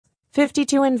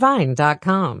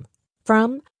52andvine.com.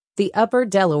 From the Upper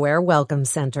Delaware Welcome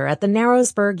Center at the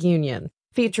Narrowsburg Union,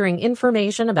 featuring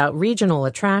information about regional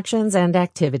attractions and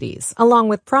activities, along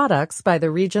with products by the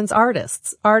region's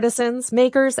artists, artisans,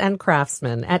 makers, and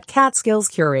craftsmen at Catskills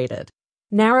Curated.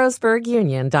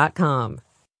 Narrowsburgunion.com.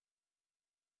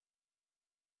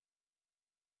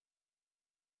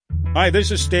 Hi,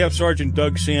 this is Staff Sergeant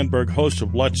Doug Sandberg, host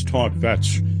of Let's Talk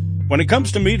Vets. When it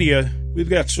comes to media, we've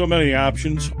got so many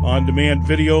options: on-demand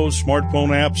videos, smartphone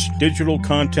apps, digital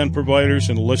content providers,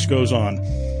 and the list goes on.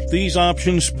 These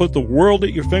options put the world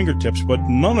at your fingertips, but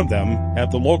none of them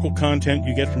have the local content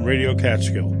you get from Radio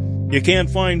Catskill. You can't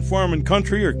find Farm and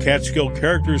Country or Catskill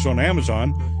characters on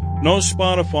Amazon. No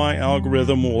Spotify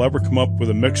algorithm will ever come up with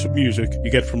a mix of music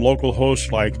you get from local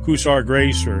hosts like Hussar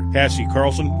Grace or Cassie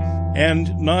Carlson.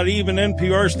 And not even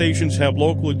NPR stations have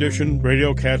local edition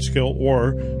Radio Catskill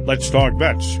or Let's Talk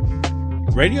Vets.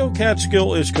 Radio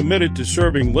Catskill is committed to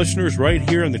serving listeners right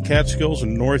here in the Catskills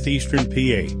and northeastern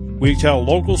PA. We tell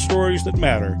local stories that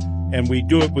matter, and we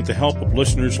do it with the help of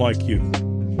listeners like you.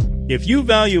 If you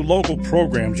value local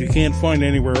programs you can't find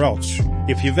anywhere else,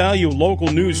 if you value local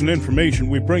news and information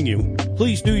we bring you,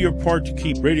 please do your part to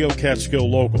keep Radio Catskill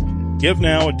local. Give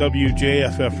now at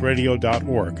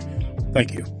wjffradio.org.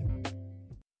 Thank you.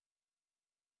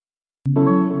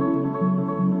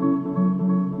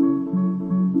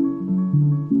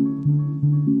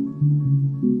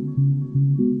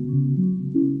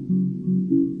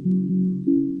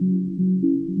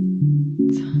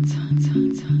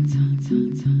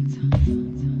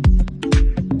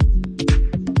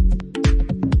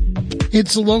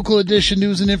 It's a local edition,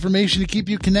 news and information to keep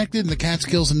you connected in the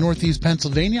Catskills and Northeast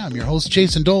Pennsylvania. I'm your host,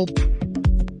 Jason Dole.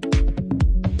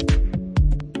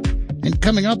 And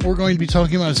coming up, we're going to be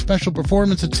talking about a special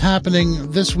performance that's happening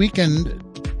this weekend,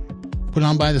 put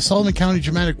on by the Sullivan County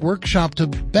Dramatic Workshop to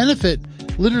benefit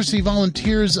literacy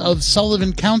volunteers of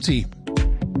Sullivan County,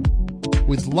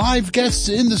 with live guests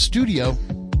in the studio.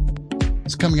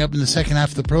 It's coming up in the second half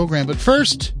of the program. But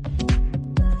first,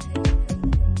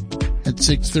 at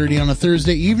 6:30 on a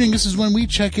Thursday evening, this is when we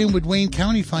check in with Wayne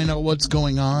County, find out what's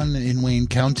going on in Wayne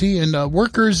County. And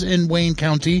workers in Wayne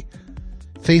County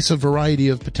face a variety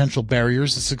of potential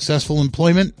barriers to successful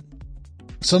employment.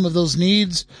 Some of those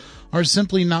needs are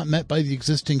simply not met by the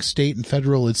existing state and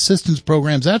federal assistance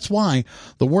programs. That's why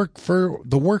the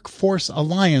Workforce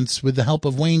Alliance, with the help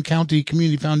of Wayne County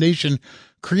Community Foundation,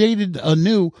 created a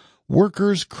new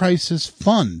Workers Crisis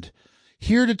Fund.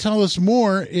 Here to tell us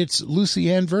more, it's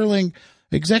Lucy Ann Verling,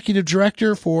 Executive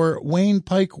Director for Wayne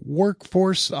Pike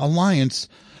Workforce Alliance.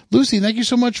 Lucy, thank you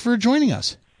so much for joining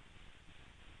us.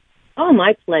 Oh,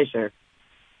 my pleasure.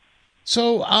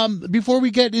 So before we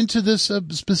get into this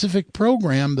specific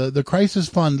program, the Crisis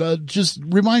Fund, just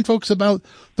remind folks about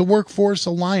the Workforce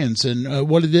Alliance and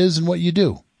what it is and what you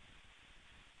do.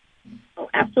 Oh,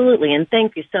 absolutely, and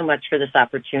thank you so much for this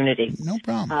opportunity. No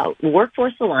problem.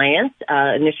 Workforce Alliance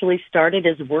initially started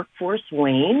as Workforce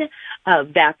Wayne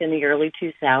back in the early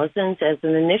 2000s as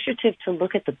an initiative to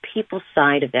look at the people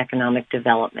side of economic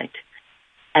development.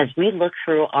 As we look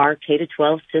through our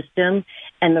K-12 system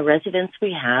and the residents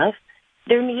we have,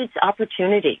 there needs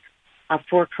opportunity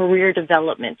for career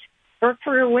development, for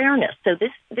career awareness. So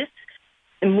this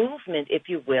movement, if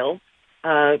you will,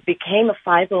 became a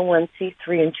 501c3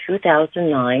 in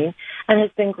 2009 and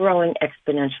has been growing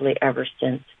exponentially ever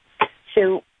since.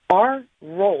 So our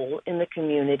role in the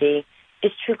community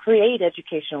is to create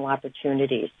educational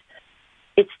opportunities.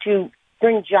 It's to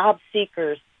bring job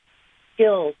seekers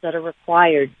skills that are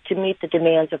required to meet the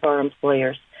demands of our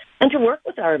employers and to work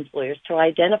with our employers to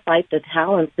identify the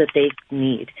talents that they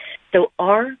need. So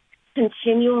our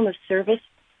continuum of service,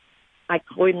 I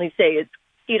coinly say, is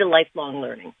key to lifelong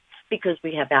learning, because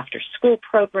we have after-school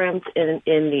programs in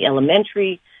the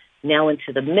elementary, now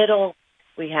into the middle.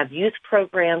 We have youth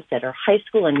programs that are high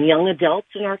school and young adults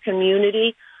in our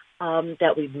community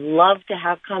that we'd love to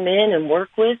have come in and work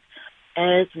with,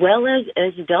 as well as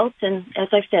adults, and as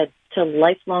I said, to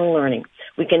lifelong learning.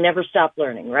 We can never stop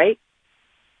learning, right?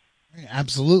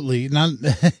 Absolutely. Now,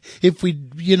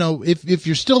 if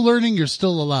you're still learning, you're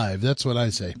still alive. That's what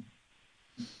I say.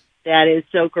 That is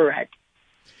so correct.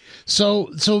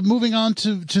 So moving on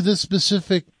to this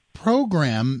specific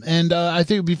program, and I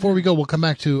think before we go, we'll come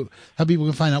back to how people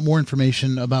can find out more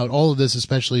information about all of this,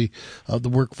 especially the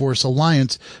Workforce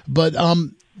Alliance. But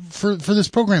for this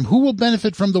program, who will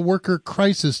benefit from the Worker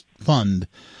Crisis Fund,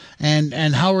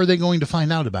 and how are they going to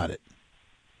find out about it?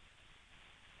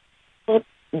 Well,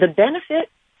 the benefit,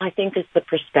 I think, is the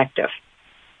perspective.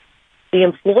 The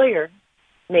employer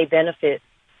may benefit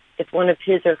if one of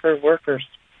his or her workers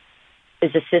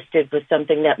is assisted with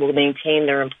something that will maintain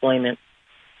their employment.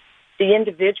 The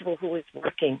individual who is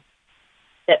working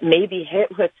that may be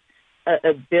hit with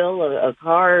a bill, a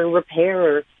car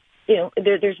repair, or,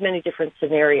 there's many different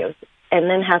scenarios, and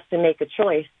then has to make a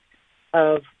choice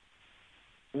of,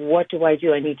 what do I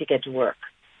do? I need to get to work,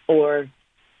 or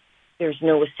there's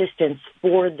no assistance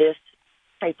for this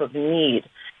type of need.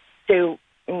 So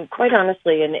quite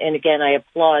honestly, and again, I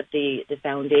applaud the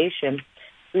foundation,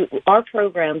 our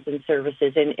programs and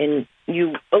services, and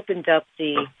you opened up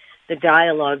the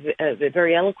dialogue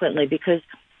very eloquently, because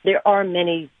there are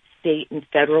many state and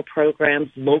federal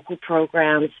programs, local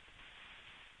programs,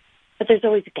 but there's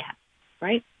always a gap,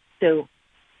 right? So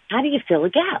how do you fill a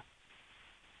gap?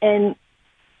 And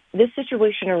this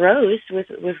situation arose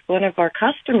with one of our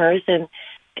customers, and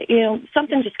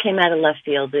something just came out of left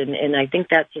field, and I think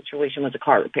that situation was a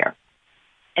car repair.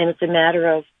 And it's a matter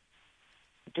of,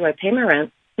 do I pay my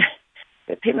rent?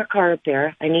 Do I pay my car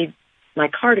repair? I need my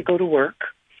car to go to work.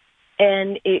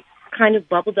 And it kind of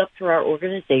bubbled up through our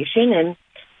organization, and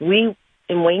we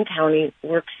in Wayne County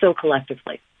work so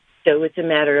collectively. So it's a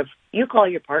matter of, you call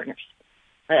your partners.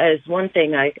 As one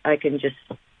thing I can just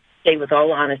say with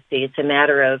all honesty, it's a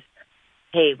matter of,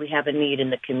 hey, we have a need in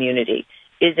the community.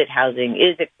 Is it housing?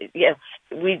 Is it,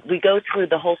 we go through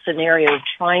the whole scenario of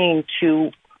trying to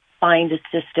find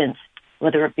assistance,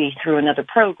 whether it be through another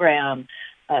program,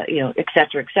 et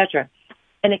cetera, et cetera.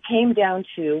 And it came down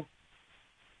to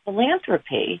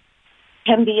philanthropy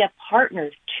can be a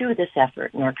partner to this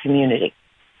effort in our community.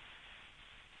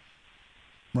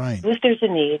 Right. If there's a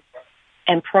need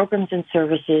and programs and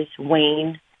services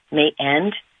wane, may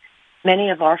end, many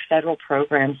of our federal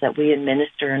programs that we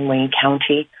administer in Wayne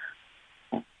County,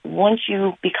 once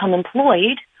you become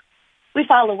employed, we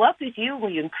follow up with you,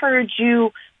 we encourage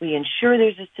you, we ensure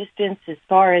there's assistance as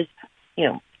far as,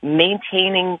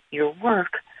 maintaining your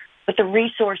work, but the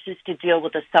resources to deal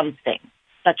with something,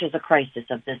 such as a crisis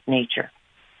of this nature.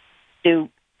 So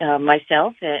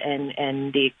myself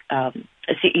and the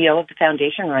CEO of the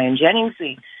foundation, Ryan Jennings,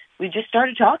 we just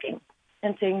started talking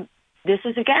and saying, this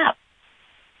is a gap.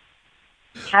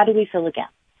 How do we fill a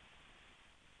gap?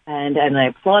 And I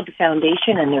applaud the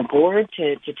foundation and their board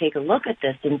to take a look at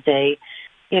this and say,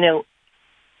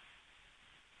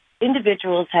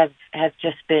 individuals have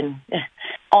just been,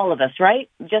 all of us, right?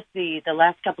 Just the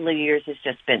last couple of years has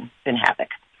just been havoc.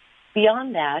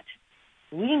 Beyond that,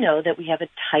 we know that we have a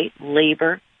tight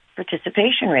labor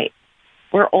participation rate.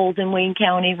 We're old in Wayne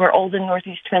County. We're old in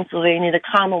Northeast Pennsylvania, the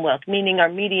Commonwealth, meaning our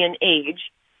median age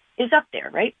is up there,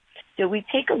 right? So we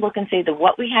take a look and say that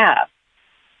what we have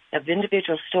of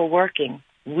individuals still working,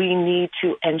 we need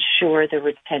to ensure the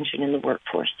retention in the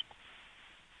workforce.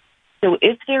 So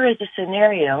if there is a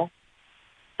scenario,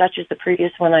 such as the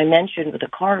previous one I mentioned with a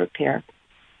car repair,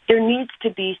 there needs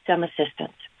to be some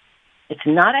assistance. It's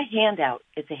not a handout,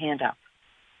 it's a handout.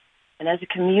 And as a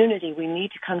community, we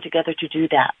need to come together to do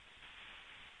that,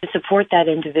 to support that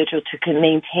individual to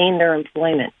maintain their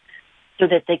employment so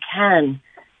that they can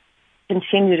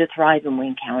continue to thrive in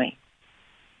Wayne County.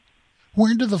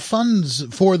 Where do the funds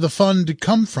for the fund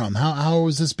come from? How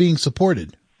is this being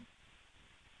supported?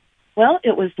 Well,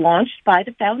 it was launched by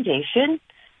the foundation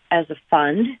as a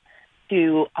fund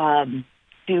to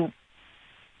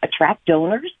attract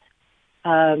donors.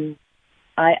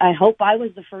 I hope I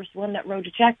was the first one that wrote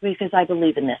a check because I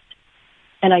believe in this,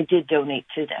 and I did donate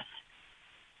to this.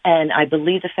 And I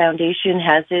believe the foundation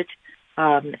has it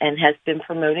and has been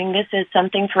promoting this as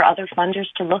something for other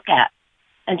funders to look at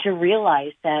and to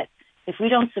realize that if we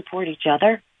don't support each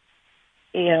other,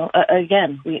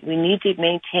 again, we need to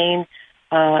maintain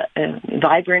a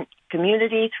vibrant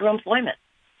community through employment.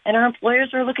 And our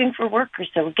employers are looking for workers.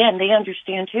 So again, they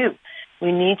understand too.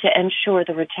 We need to ensure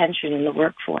the retention in the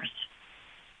workforce.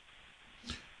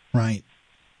 Right.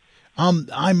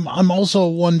 I'm also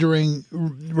wondering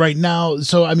right now.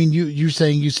 So, I mean, you're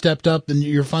saying you stepped up and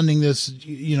you're funding this,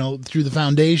 through the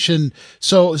foundation.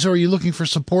 So are you looking for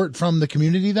support from the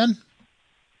community then?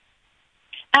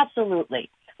 Absolutely.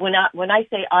 When I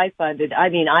say I funded, I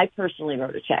mean I personally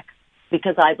wrote a check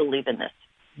because I believe in this.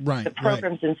 Right. The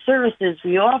programs and services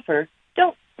we offer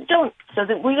don't so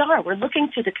that we're looking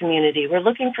to the community. We're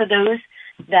looking for those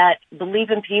that believe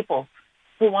in people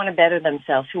who want to better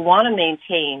themselves, who want to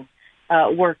maintain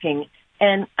working.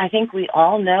 And I think we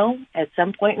all know at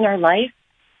some point in our life,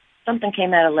 something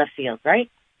came out of left field, right?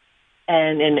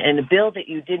 And a bill that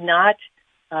you did not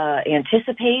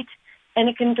anticipate, and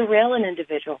it can derail an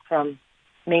individual from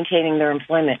maintaining their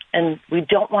employment. And we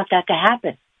don't want that to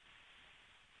happen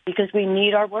because we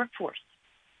need our workforce.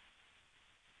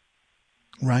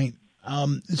 Right.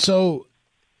 So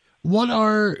what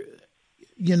are,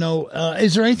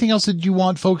 is there anything else that you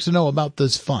want folks to know about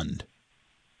this fund?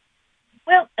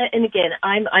 Well, and again,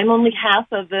 I'm only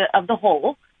half of the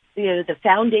whole. The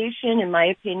foundation, in my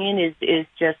opinion, is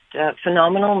just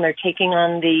phenomenal, and they're taking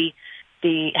on the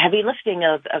heavy lifting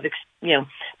of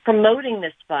promoting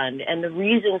this fund and the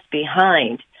reasons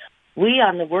behind. We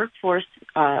on the Workforce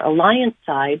Alliance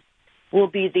side will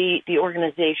be the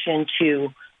organization to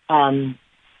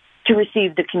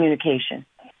receive the communication,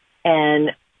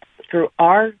 and through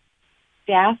our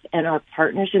staff and our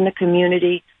partners in the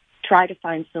community, try to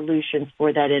find solutions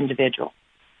for that individual.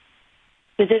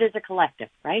 Because it is a collective,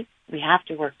 right? We have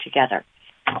to work together.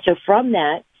 So from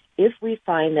that, if we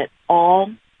find that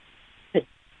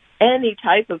any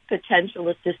type of potential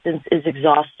assistance is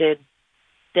exhausted,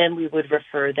 then we would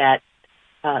refer that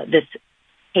this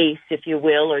case, if you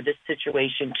will, or this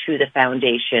situation to the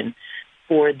foundation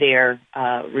for their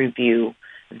review,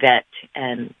 vet,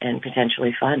 and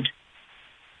potentially fund.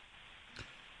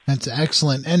 That's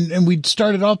excellent. And we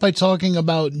started off by talking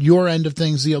about your end of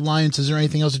things, the Alliance. Is there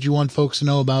anything else that you want folks to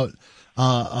know about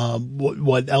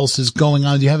what else is going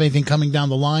on? Do you have anything coming down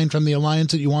the line from the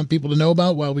Alliance that you want people to know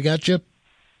about while we got you?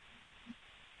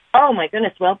 Oh, my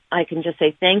goodness. Well, I can just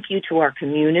say thank you to our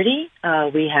community.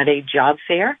 We had a job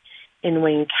fair in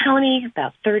Wayne County,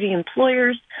 about 30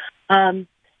 employers. And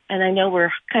I know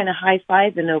we're kind of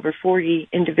high-fiving over 40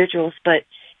 individuals, but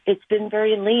it's been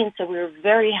very lean, so we were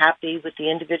very happy with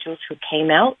the individuals who came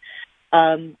out.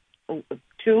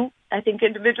 2, I think,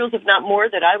 individuals, if not more,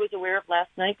 that I was aware of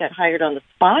last night got hired on the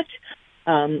spot.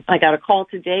 I got a call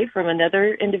today from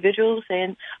another individual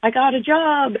saying, I got a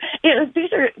job.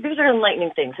 These are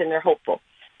enlightening things, and they're hopeful,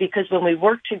 because when we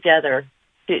work together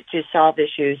to solve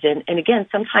issues, and again,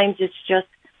 sometimes it's just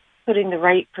putting the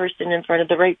right person in front of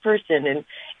the right person,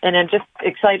 and I'm just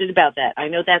excited about that. I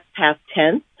know that's past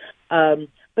tense.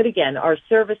 But again, our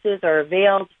services are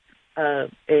availed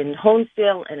in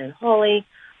Honesdale and in Hawley.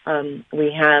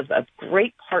 We have a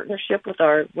great partnership with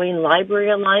our Wayne Library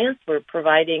Alliance. We're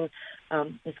providing,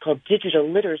 it's called digital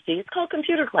literacy. It's called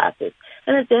computer classes.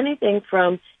 And it's anything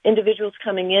from individuals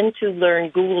coming in to learn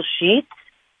Google Sheets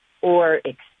or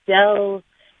Excel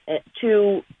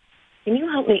to, can you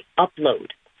help me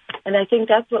upload? And I think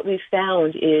that's what we've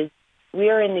found is we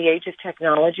are in the age of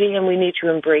technology, and we need to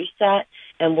embrace that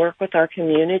and work with our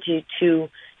community to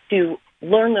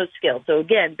learn those skills. So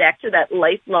again, back to that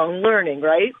lifelong learning,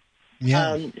 right?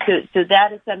 Yeah. So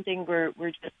that is something we're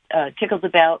just tickled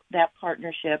about, that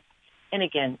partnership. And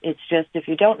again, it's just, if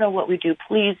you don't know what we do,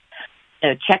 please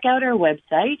check out our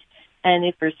website. And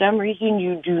if for some reason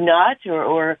you do not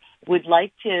or would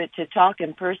like to talk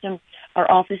in person,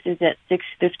 our office is at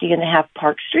 650 and a half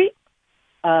Park Street.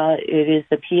 It is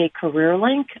the PA Career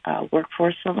Link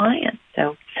Workforce Alliance.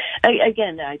 So,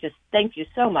 again, I just thank you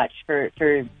so much for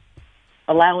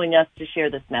allowing us to share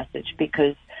this message,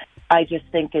 because I just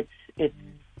think it's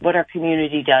what our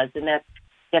community does, and that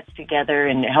gets together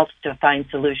and helps to find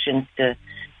solutions to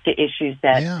issues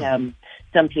that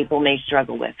some people may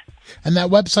struggle with. And that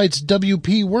website's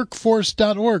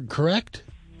WPWorkforce.org, correct?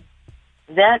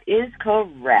 That is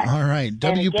correct. All right.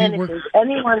 And again, if there's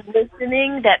anyone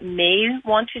listening that may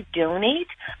want to donate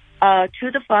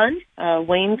to the fund,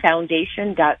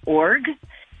 WayneFoundation.org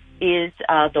is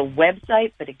the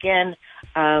website. But again,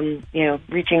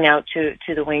 reaching out to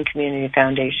the Wayne Community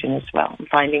Foundation as well, and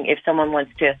finding if someone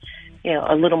wants to,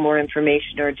 a little more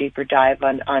information or a deeper dive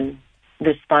on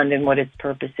this fund and what its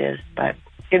purpose is. But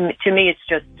to me, it's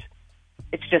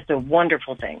just a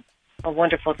wonderful thing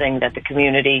that the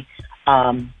community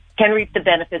can reap the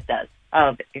benefits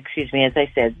of, as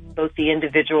I said, both the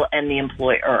individual and the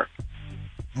employer.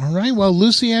 All right. Well,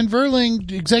 Lucy Ann Verling,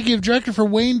 Executive Director for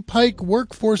Wayne Pike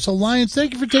Workforce Alliance,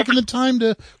 thank you for taking the time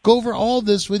to go over all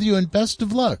this with you, and best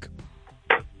of luck.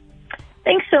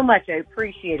 Thanks so much. I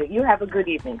appreciate it. You have a good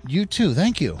evening. You too.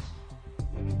 Thank you.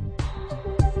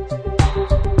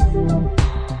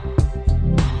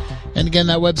 And again,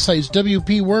 that website is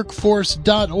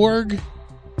WPWorkforce.org.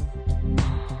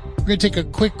 We're going to take a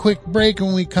quick break, and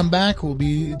when we come back, we'll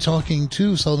be talking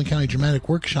to Sullivan County Dramatic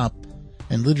Workshop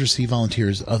and literacy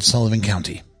volunteers of Sullivan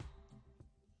County.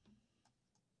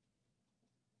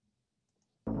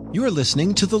 You're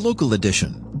listening to The Local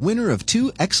Edition, winner of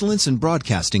 2 Excellence in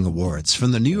Broadcasting Awards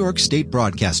from the New York State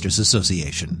Broadcasters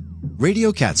Association.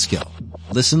 Radio Catskill.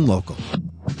 Listen local.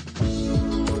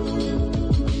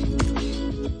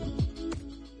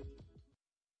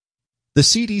 The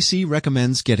CDC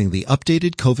recommends getting the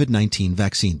updated COVID-19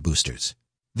 vaccine boosters.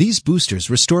 These boosters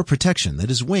restore protection that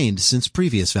has waned since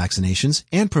previous vaccinations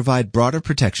and provide broader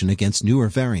protection against newer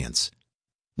variants.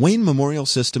 Wayne Memorial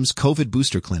System's COVID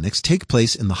booster clinics take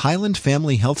place in the Highland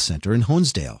Family Health Center in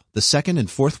Honesdale, the second and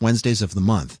fourth Wednesdays of the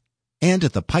month, and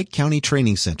at the Pike County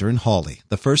Training Center in Hawley,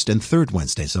 the first and third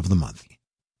Wednesdays of the month.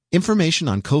 Information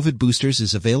on COVID boosters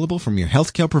is available from your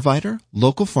healthcare provider,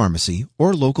 local pharmacy,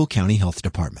 or local county health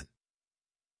department.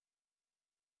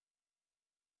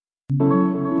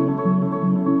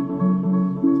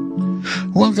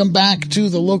 Welcome back to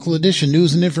the Local Edition,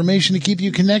 news and information to keep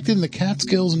you connected in the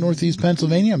Catskills in Northeast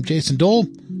Pennsylvania. I'm Jason Dole.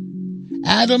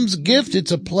 Adam's Gift,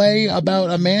 it's a play about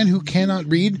a man who cannot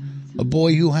read, a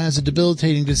boy who has a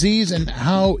debilitating disease, and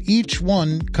how each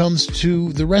one comes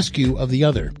to the rescue of the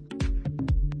other.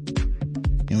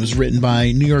 It was written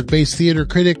by New York-based theater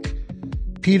critic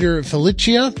Peter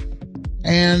Felicia,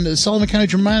 and the Sullivan County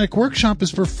Dramatic Workshop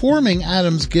is performing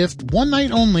Adam's Gift one night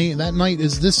only. That night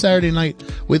is this Saturday night,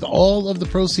 with all of the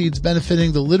proceeds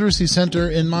benefiting the Literacy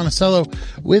Center in Monticello.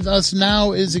 With us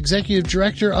now is Executive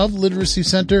Director of Literacy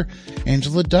Center,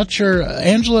 Angela Dutcher.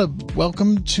 Angela,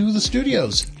 welcome to the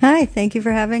studios. Hi, thank you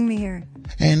for having me here.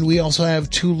 And we also have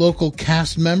two local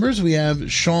cast members. We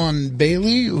have Sean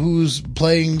Bailey, who's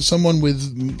playing someone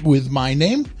with my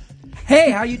name.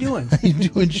 Hey, how you doing? How you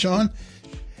doing, Sean?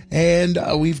 And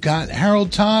we've got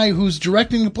Harold Ty, who's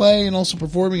directing the play and also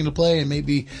performing the play, and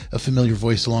maybe a familiar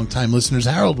voice to long-time listeners.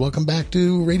 Harold, welcome back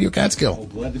to Radio Catskill. Oh,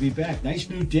 glad to be back. Nice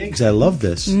new digs. I love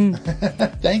this.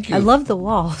 Thank you. I love the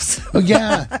walls. Oh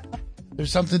yeah,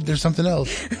 there's something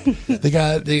else.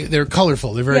 They're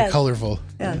colorful. They're very colorful.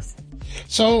 Yes.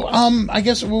 So I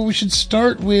guess we should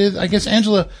start with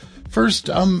Angela first.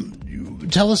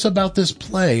 Tell us about this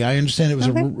play. I understand it was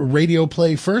a radio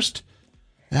play first.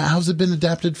 How's it been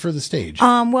adapted for the stage?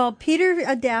 Well, Peter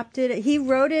adapted it. He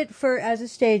wrote it as a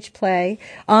stage play.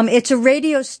 It's a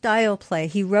radio style play.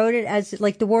 He wrote it as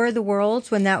like the War of the Worlds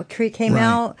when that came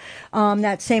out,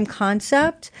 that same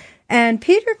concept. And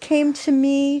Peter came to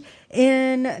me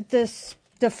in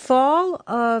the fall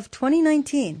of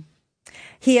 2019.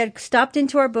 He had stopped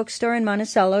into our bookstore in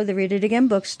Monticello, the Read It Again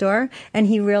bookstore, and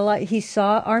he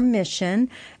saw our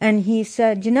mission, and he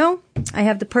said, I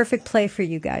have the perfect play for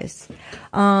you guys.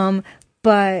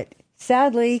 But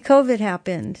sadly, COVID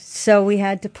happened, so we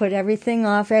had to put everything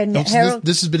off. And Harold,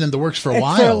 this has been in the works for a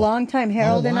while. For a long time.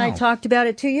 Harold and I talked about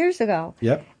it 2 years ago.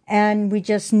 Yep. And we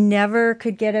just never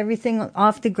could get everything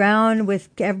off the ground with,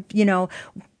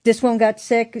 this one got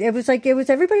sick.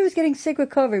 Everybody was getting sick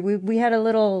with COVID. We had a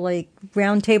little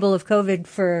round table of COVID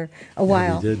for a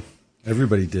while. We did.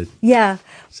 Everybody did. Yeah.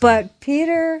 But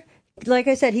Peter, like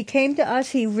I said, he came to us.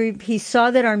 He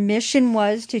saw that our mission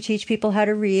was to teach people how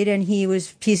to read, and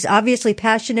he's obviously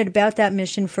passionate about that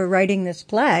mission for writing this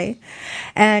play.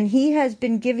 And he has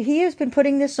been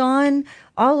putting this on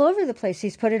all over the place.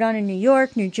 He's put it on in New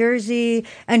York, New Jersey,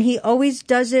 and he always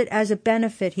does it as a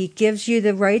benefit. He gives you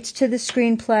the rights to the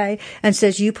screenplay and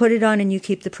says you put it on and you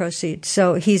keep the proceeds.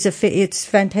 So he's a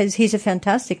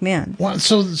fantastic man. Wow.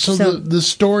 So the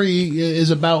story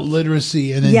is about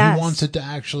literacy, and then he wants it to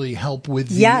actually help with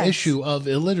the issue of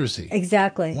illiteracy.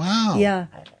 Exactly. Wow. Yeah.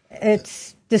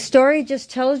 The story just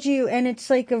tells you, and it's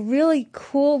like a really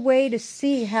cool way to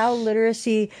see how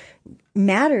literacy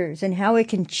matters and how it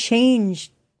can change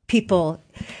people.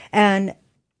 And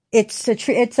it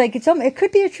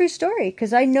could be a true story,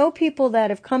 because I know people that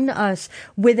have come to us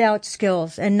without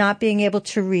skills and not being able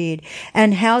to read,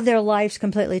 and how their lives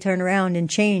completely turn around and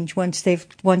change once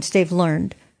they've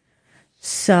learned.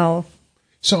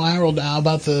 So Harold, how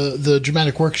about the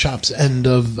dramatic workshops end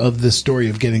of this story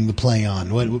of getting the play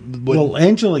on? Well,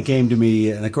 Angela came to me,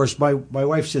 and of course my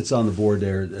wife sits on the board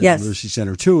there at the Literacy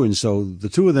Center too, and so the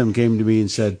two of them came to me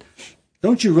and said,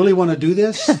 "Don't you really want to do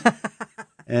this?"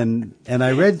 and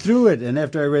I read through it, and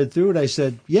after I read through it, I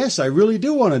said, "Yes, I really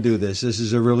do want to do this. This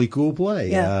is a really cool play."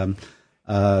 Yeah.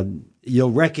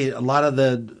 You'll a lot of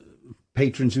the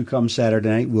patrons who come Saturday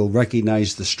night will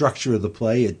recognize the structure of the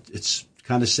play. It's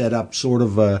kind of set up sort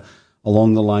of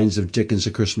along the lines of Dickens'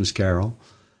 A Christmas Carol.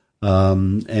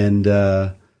 So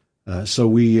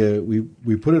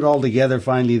we put it all together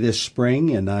finally this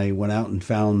spring, and I went out and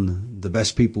found the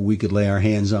best people we could lay our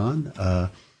hands on.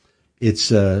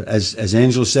 It's as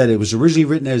Angela said, it was originally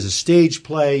written as a stage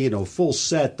play, full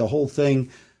set, the whole thing.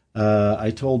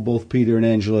 I told both Peter and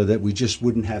Angela that we just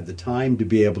wouldn't have the time to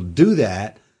be able to do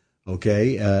that,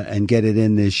 and get it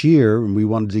in this year, and we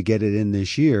wanted to get it in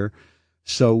this year.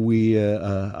 So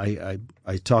I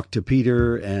talked to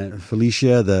Peter and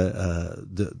Felicia,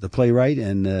 the playwright,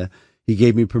 and he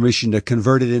gave me permission to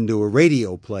convert it into a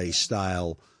radio play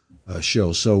style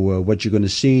show. So what you're going to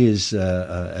see is,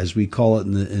 as we call it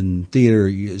in theater,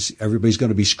 everybody's going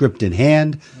to be script in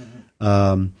hand.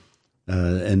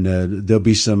 and there'll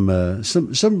be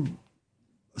some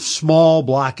small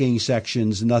blocking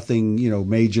sections, nothing,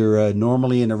 major.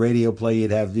 Normally in a radio play,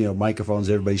 you'd have, microphones,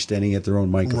 everybody standing at their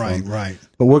own microphone. Right.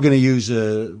 But we're going to use,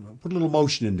 put a little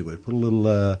motion into it, put a little,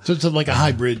 so it's like a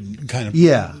hybrid kind of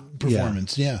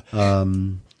performance. Yeah.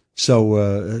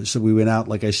 So we went out,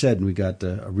 like I said, and we got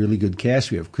a really good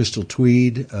cast. We have Crystal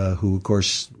Tweed, who, of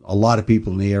course, a lot of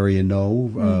people in the area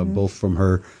know, both from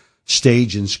her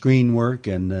stage and screen work.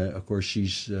 And, of course,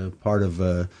 she's part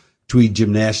of Tweed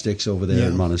Gymnastics over there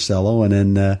in Monticello.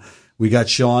 And then we got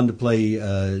Sean to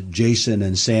play Jason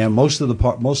and Sam. Most of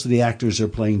the actors are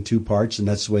playing two parts, and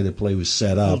that's the way the play was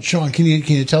set up. Well, Sean, can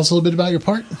you tell us a little bit about your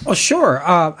part? Oh, sure.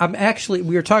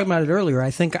 We were talking about it earlier.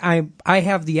 I think I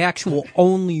have the actual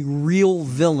only real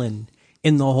villain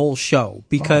in the whole show,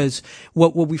 because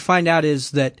what we find out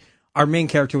is that our main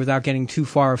character, without getting too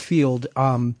far afield,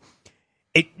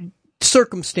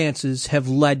 circumstances have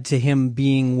led to him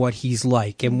being what he's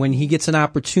like. And when he gets an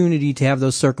opportunity to have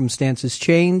those circumstances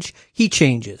change, he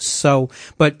changes. So,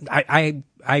 but I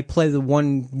play the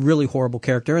one really horrible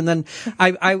character. And then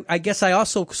I guess I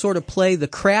also sort of play the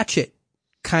Cratchit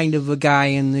kind of a guy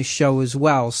in this show as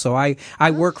well. So I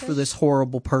work for this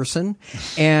horrible person.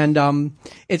 And,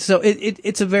 it's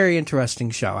a very interesting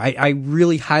show. I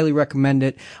really highly recommend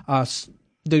it.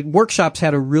 The workshops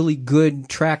had a really good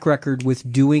track record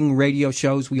with doing radio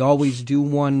shows. We always do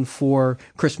one for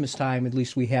Christmas time. At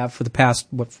least we have for the past,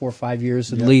 4 or 5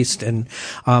 years at least. And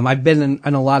I've been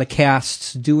in a lot of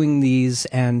casts doing these,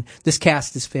 and this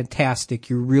cast is fantastic.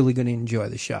 You're really going to enjoy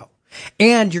the show.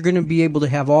 And you're going to be able to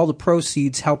have all the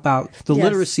proceeds help out the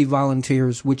literacy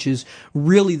volunteers, which is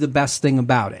really the best thing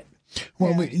about it.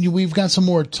 Well, we've got some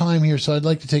more time here, so I'd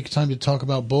like to take time to talk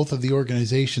about both of the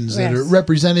organizations that are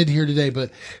represented here today.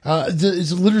 But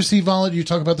is Literacy Volunteer, you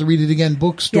talk about the Read It Again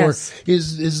bookstore. Yes.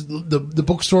 Is the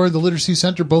bookstore, the Literacy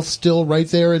Center, both still right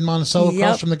there in Monticello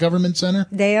across from the Government Center?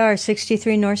 They are.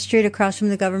 63 North Street across from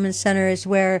the Government Center is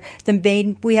where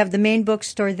we have the main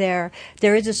bookstore there.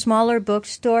 There is a smaller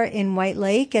bookstore in White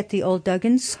Lake at the old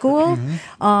Duggan School.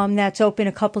 That's open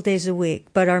a couple days a week.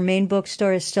 But our main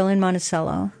bookstore is still in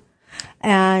Monticello.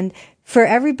 And for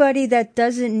everybody that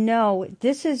doesn't know,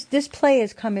 this play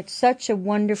has come at such a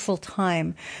wonderful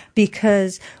time,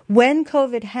 because when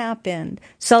COVID happened,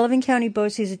 Sullivan County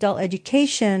BOCES adult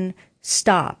education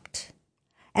stopped,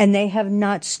 and they have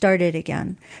not started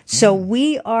again. So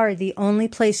we are the only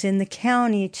place in the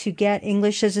county to get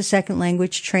English as a second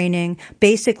language training,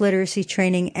 basic literacy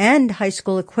training, and high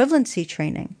school equivalency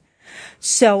training.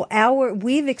 So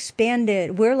we've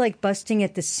expanded. We're like busting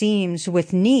at the seams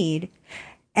with need,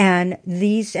 and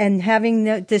having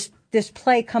this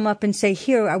play come up and say,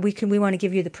 here, we want to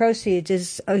give you the proceeds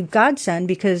is a godsend,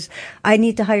 because I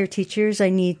need to hire teachers. I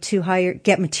need to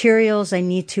get materials. I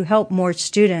need to help more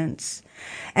students.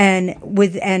 And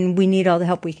we need all the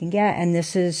help we can get. And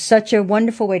this is such a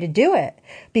wonderful way to do it,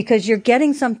 because you're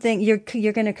getting something,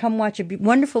 you're going to come watch a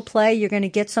wonderful play. You're going to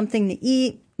get something to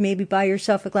eat, maybe buy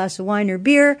yourself a glass of wine or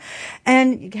beer,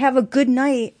 and have a good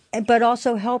night, but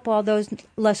also help all those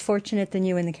less fortunate than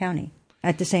you in the county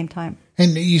at the same time.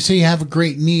 And you say you have a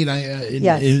great need.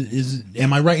 Yes.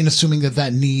 Am I right in assuming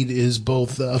that need is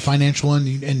both a financial one,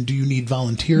 and do you need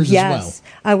volunteers as well? Yes,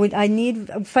 I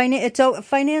need finance.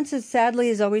 Finances, sadly,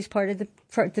 is always part of the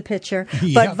picture.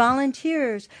 But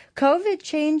volunteers, COVID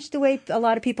changed the way a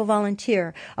lot of people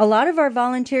volunteer. A lot of our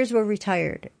volunteers were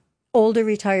older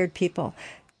retired people.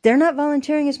 They're not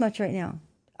volunteering as much right now.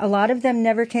 A lot of them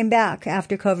never came back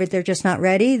after COVID. They're just not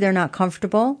ready. They're not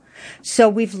comfortable. So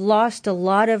we've lost a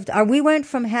lot of, we went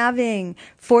from having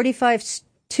 45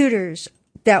 tutors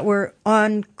that were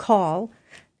on call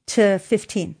to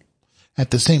 15. At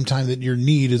the same time that your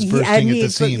need is bursting at the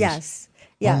seams. Yes.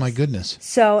 Oh my goodness.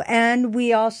 So, and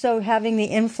we also having the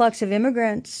influx of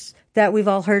immigrants that we've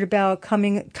all heard about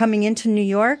coming into New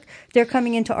York. They're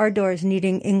coming into our doors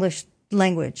needing English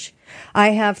language. I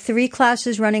have 3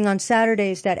 classes running on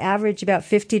Saturdays that average about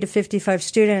 50 to 55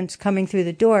 students coming through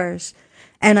the doors.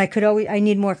 And I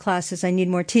need more classes. I need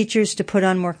more teachers to put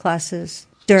on more classes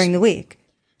during the week.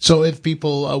 So if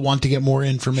people want to get more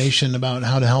information about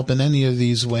how to help in any of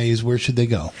these ways, where should they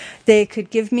go? They could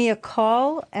give me a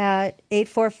call at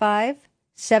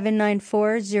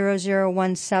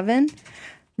 845-794-0017.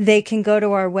 They can go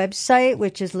to our website,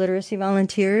 which is Literacy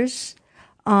Volunteers.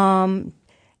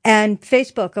 And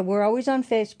Facebook. We're always on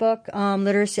Facebook.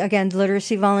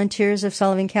 Literacy Volunteers of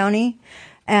Sullivan County.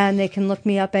 And they can look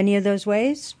me up any of those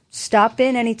ways. Stop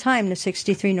in anytime to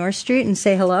 63 North Street and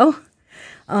say hello.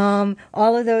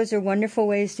 All of those are wonderful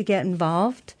ways to get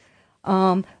involved.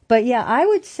 But yeah, I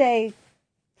would say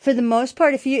For the most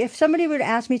part, if somebody would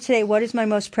ask me today, what is my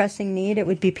most pressing need, it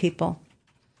would be people.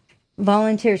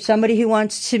 Volunteers, somebody who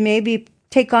wants to maybe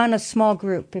take on a small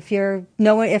group. If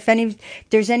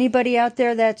there's anybody out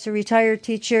there that's a retired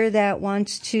teacher that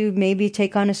wants to maybe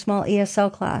take on a small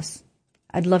ESL class,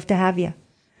 I'd love to have you.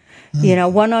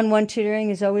 One-on-one tutoring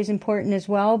is always important as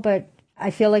well, but I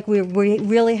feel like we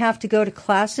really have to go to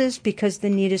classes because the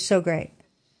need is so great.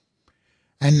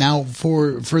 And now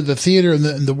for the theater and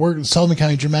the Sullivan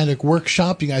County Dramatic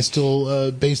Workshop, you guys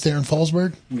still based there in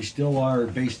Fallsburg? We still are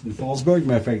based in Fallsburg.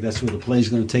 Matter of fact, that's where the play is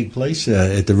going to take place,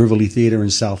 at the Rivoli Theater in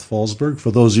South Fallsburg.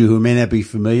 For those of you who may not be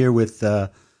familiar with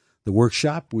the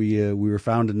workshop, we were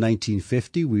founded in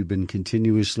 1950. We've been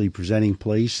continuously presenting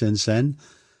plays since then.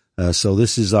 So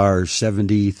this is our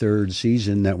 73rd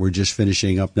season that we're just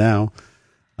finishing up now.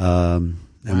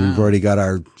 And we've already got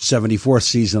our 74th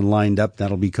season lined up.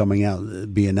 That'll be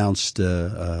be announced in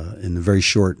the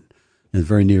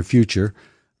very near future.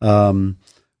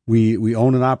 We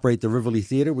own and operate the Rivoli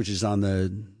Theater, which is on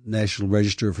the National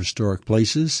Register of Historic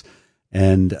Places,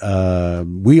 and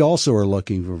we also are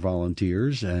looking for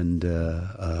volunteers and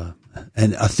a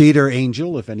theater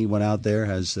angel. If anyone out there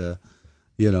has,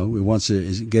 wants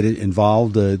to get it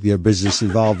involved, their business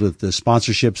involved with the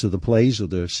sponsorships of the plays or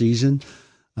the season.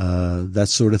 That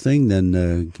sort of thing,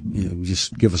 then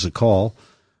just give us a call.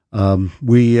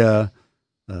 We're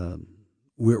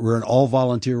an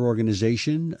all-volunteer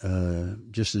organization,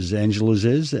 just as Angela's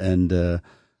is, and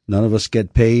none of us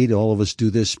get paid. All of us do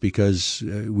this because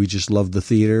we just love the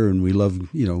theater, and we love,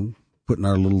 putting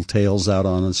our little tails out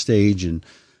on a stage and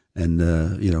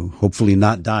hopefully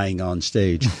not dying on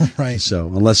stage. Right. So,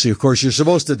 unless, of course, you're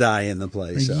supposed to die in the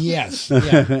play. So. Yes.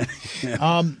 Yeah.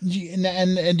 And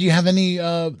do you have any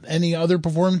other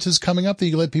performances coming up that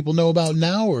you let people know about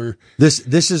now, or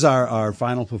this is our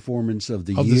final performance of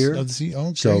the year?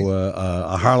 Okay. So,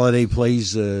 our holiday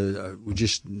plays, we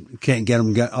just can't get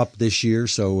them up this year,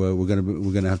 so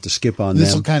we're gonna have to skip on them.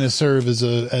 This will kind of serve as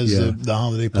the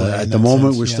holiday play. At the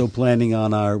moment, we're still planning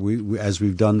on as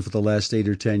we've done for the last 8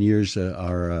 or 10 years,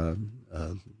 our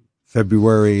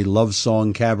February love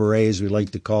song cabaret, as we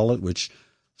like to call it, which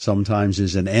sometimes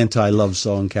is an anti-love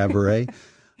song cabaret,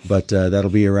 but that'll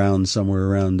be somewhere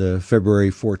around February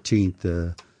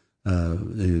 14th.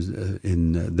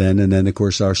 Then, and then of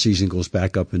course our season goes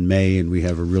back up in May, and we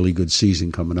have a really good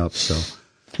season coming up. So.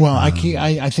 Well, I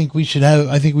think we should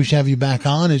have you back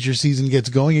on as your season gets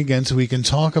going again, so we can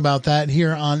talk about that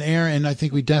here on air. And I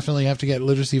think we definitely have to get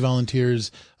literacy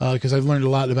volunteers, because I've learned a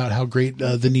lot about how great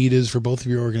the need is for both of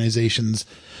your organizations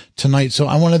tonight. So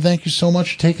I want to thank you so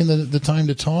much for taking the time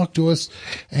to talk to us.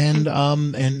 And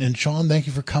Sean, thank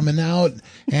you for coming out.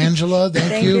 Angela,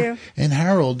 thank you. And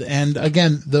Harold. And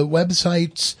again, the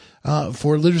websites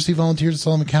for literacy volunteers in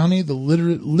Sullivan County, the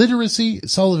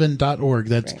literacysullivan.org.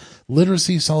 That's right.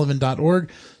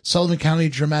 literacysullivan.org. Sullivan County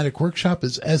Dramatic Workshop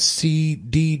is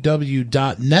scdw.net.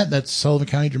 That's Sullivan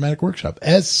County Dramatic Workshop,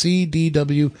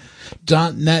 scdw.net.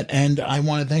 And I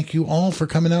want to thank you all for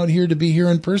coming out here to be here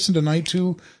in person tonight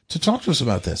to talk to us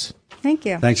about this. Thank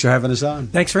you. Thanks for having us on.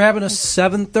 Thanks for having us.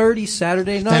 7:30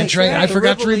 Saturday night. That's right. I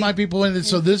forgot to remind people.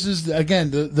 So this is,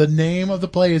 again, the name of the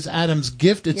play is Adam's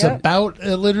Gift. It's about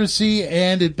literacy,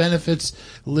 and it benefits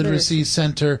Literacy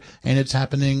Center, and it's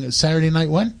happening Saturday night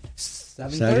when?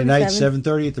 Saturday night,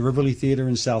 7:30 at the Rivoli Theater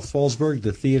in South Fallsburg.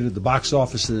 The box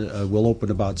office will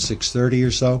open about 6:30 or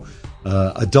so.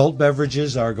 Adult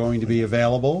beverages are going to be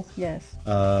available. Yes.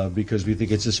 Because we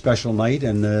think it's a special night,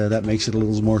 and that makes it a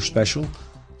little more special.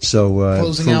 So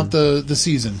closing out the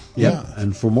season. Yeah.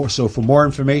 And for more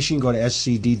information, go to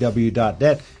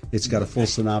scdw.net. It's got a full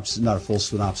synopsis, not a full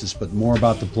synopsis, but more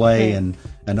about the play and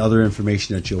other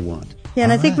information that you'll want. Yeah,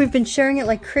 and I think we've been sharing it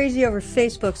like crazy over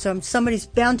Facebook, so somebody's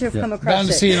bound to have come across it. Bound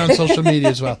to see it on social media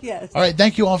as well. Yes. All right,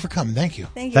 thank you all for coming. Thank you.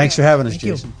 Thanks for having us,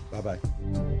 Jason. Bye-bye.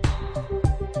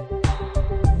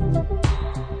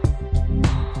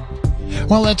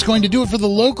 Well, that's going to do it for the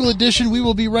local edition. We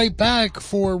will be right back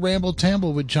for Ramble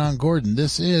Tamble with John Gordon.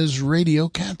 This is Radio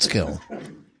Catskill.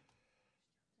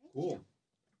 Cool.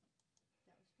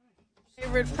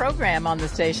 Favorite program on the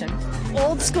station?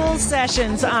 Old School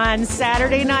Sessions on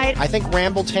Saturday night. I think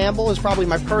Ramble Tamble is probably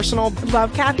my personal.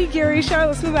 Love Kathy Geary Show.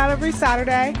 Listen to that every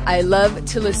Saturday. I love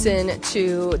to listen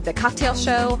to the Cocktail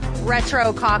Show,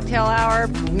 Retro Cocktail Hour.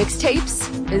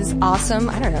 Mixtapes is awesome.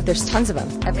 I don't know. There's tons of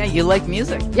them. Yeah, you like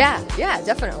music. Yeah,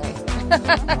 definitely.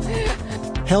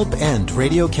 Help end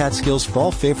Radio Catskill's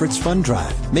Fall Favorites Fund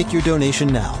Drive. Make your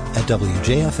donation now at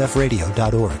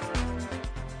wjffradio.org.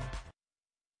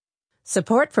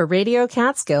 Support for Radio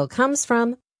Catskill comes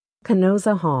from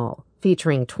Canosa Hall,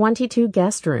 featuring 22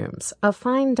 guest rooms, a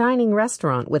fine dining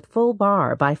restaurant with full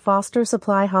bar by Foster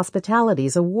Supply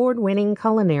Hospitality's award-winning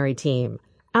culinary team,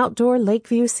 outdoor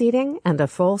lakeview seating, and a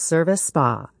full-service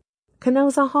spa.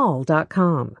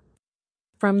 KenozaHall.com.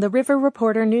 From the River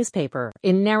Reporter newspaper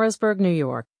in Narrowsburg, New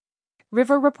York,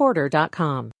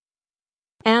 riverreporter.com.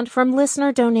 And from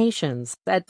listener donations at